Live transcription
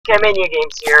Uncanny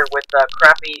Games here with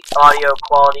crappy audio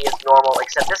quality as normal,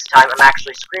 except this time I'm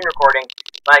actually screen recording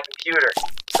my computer.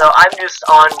 So I'm just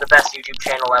on the best YouTube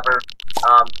channel ever.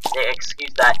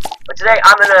 Excuse that. But today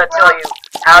I'm gonna tell you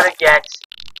how to get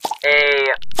a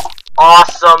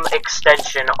awesome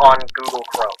extension on Google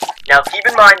Chrome. Now keep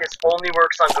in mind this only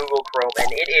works on Google Chrome,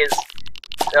 and it is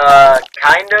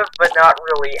kind of, but not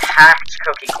really, hacked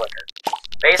cookie clicker.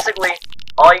 Basically,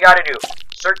 all you gotta do,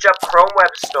 search up Chrome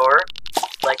Web Store,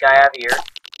 like I have here.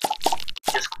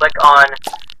 Just click on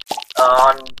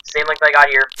same link that I got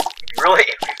here. If you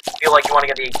feel like you want to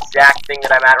get the exact thing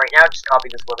that I'm at right now, just copy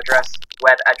this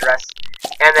web address,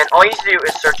 and then all you need to do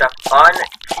is search up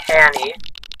Uncanny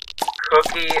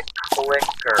Cookie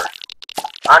Clicker.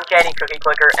 Uncanny Cookie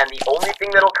Clicker, and the only thing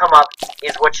that'll come up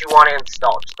is what you want to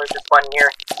install. Just click this button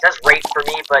here. It says rate for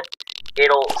me, but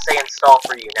it'll say install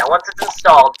for you. Now, once it's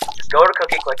installed, just go to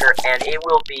Cookie Clicker, and it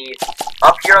will be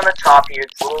up here on the top here,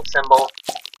 this little symbol.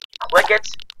 Click it,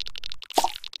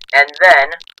 and then,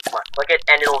 come on, click it,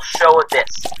 and it'll show this.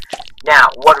 Now,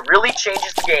 what really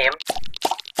changes the game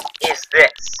is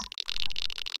this.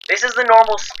 This is the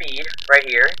normal speed, right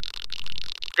here.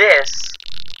 This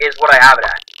is what I have it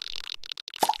at.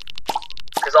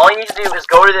 Because all you need to do is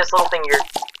go to this little thing here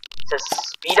to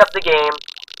speed up the game,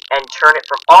 and turn it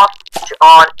from off to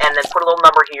on, and then put a little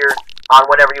number here on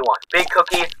whatever you want. Big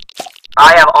cookie,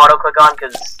 I have auto click on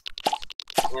because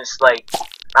just like,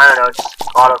 I don't know, just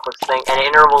auto click thing, and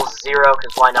interval's 0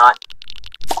 because why not?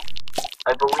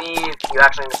 I believe you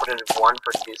actually need to put it at 1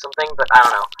 for it to do something, but I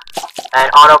don't know.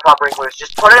 And auto pop wrinklers,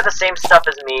 just put it at the same stuff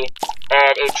as me,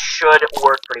 and it should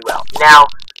work pretty well. Now,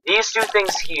 these two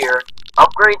things here,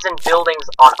 upgrades and buildings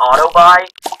on auto buy,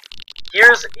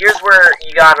 here's where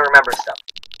you gotta remember stuff.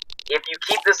 If you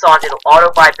keep this on, it'll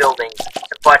auto-buy buildings,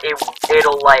 but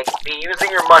it'll, like, be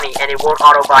using your money, and it won't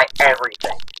auto-buy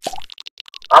everything.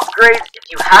 Upgrades, if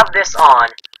you have this on,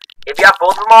 if you have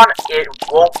both of them on, it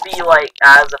won't be, like,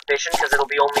 as efficient, because it'll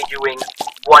be only doing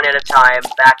one at a time,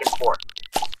 back and forth.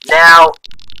 Now,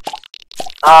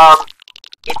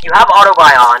 if you have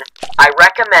auto-buy on, I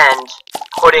recommend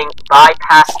putting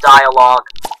bypass dialogue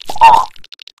off,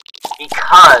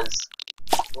 because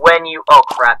when you, oh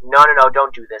crap, no,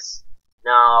 don't do this.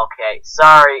 No, okay,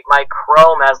 sorry, my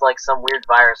Chrome has like some weird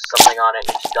virus or something on it,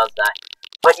 which does that.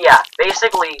 But yeah,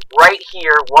 basically, right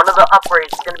here, one of the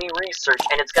upgrades is going to be research,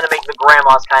 and it's going to make the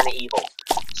grandmas kind of evil.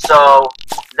 So,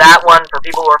 that one, for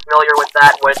people who are familiar with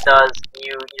that, what it does,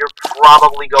 you're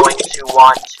probably going to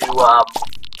want to,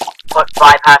 put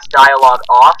bypass dialogue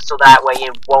off, so that way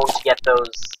you won't get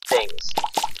those things.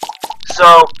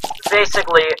 So,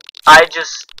 basically,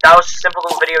 that was just a simple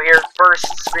little video here. First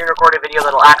screen recorded video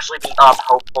that'll actually be up,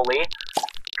 hopefully,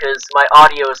 because my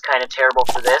audio is kind of terrible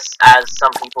for this, as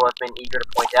some people have been eager to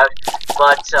point out.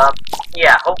 But,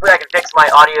 yeah, hopefully I can fix my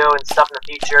audio and stuff in the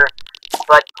future.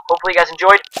 But, hopefully you guys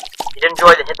enjoyed. If you did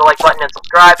enjoy, then hit the like button and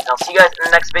subscribe, and I'll see you guys in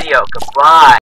the next video. Goodbye!